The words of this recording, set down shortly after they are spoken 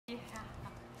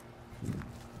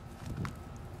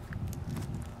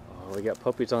Oh, we got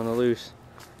puppies on the loose.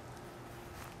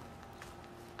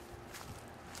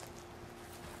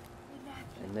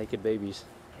 And naked babies.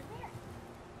 Come here.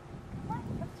 Come on,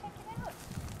 let's check it out.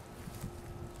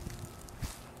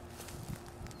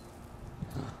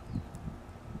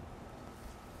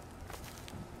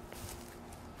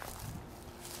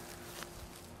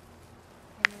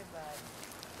 Come here, bud.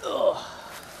 Ugh.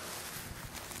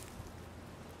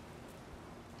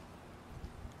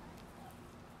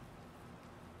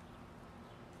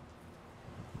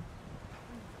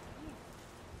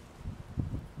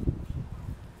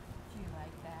 Do you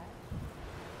like that?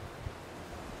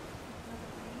 The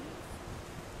wind.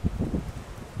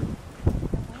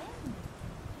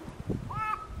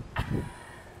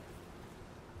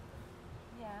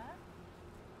 Yeah.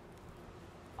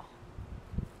 Oh.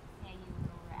 Yeah, you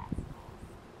little rascals.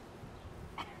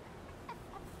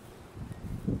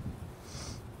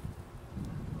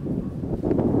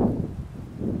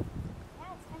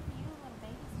 Yeah, it's time for you little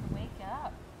babies to wake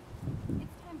up.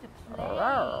 It's time to play.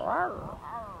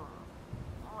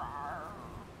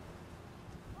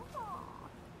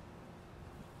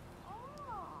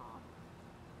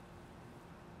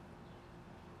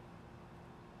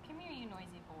 Come here, you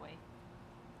noisy boy.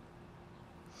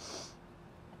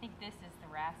 I think this is the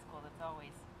rascal that's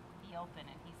always yelping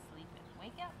and he's sleeping.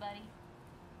 Wake up, buddy.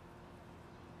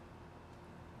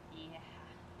 Yeah.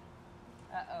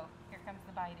 Uh-oh, here comes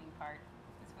the biting part.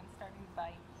 This one's starting to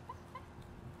bite.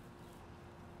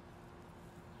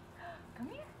 Come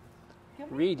here. Come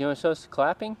here. Reed, you want to show us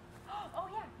clapping? Oh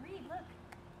yeah, Reed, look.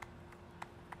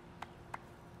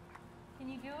 Can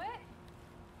you do it?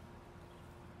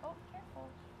 Oh, careful.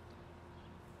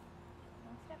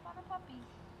 Don't step on a puppy.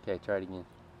 Okay, try it again.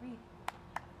 Reed.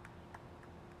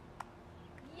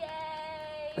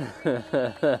 Yay,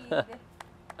 Reed!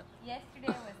 Yesterday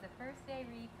was the first day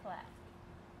Reed clapped.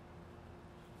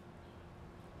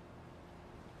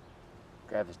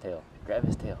 Grab his tail. Grab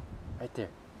his tail. Right there.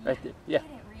 Right there. Yeah.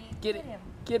 Get it, Reed. Get it. Him.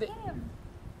 Get it. Get him.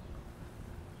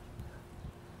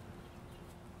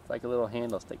 It's like a little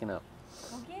handle sticking up.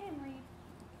 Go get him, Reed.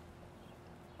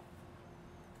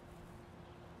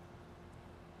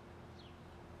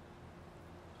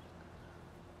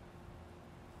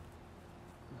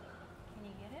 Can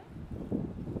you get him?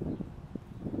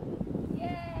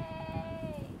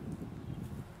 Yay!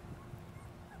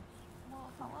 Well,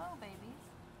 hello, babies.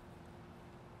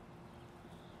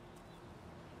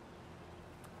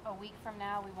 A week from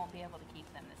now, we won't be able to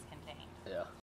keep them this contained. Yeah.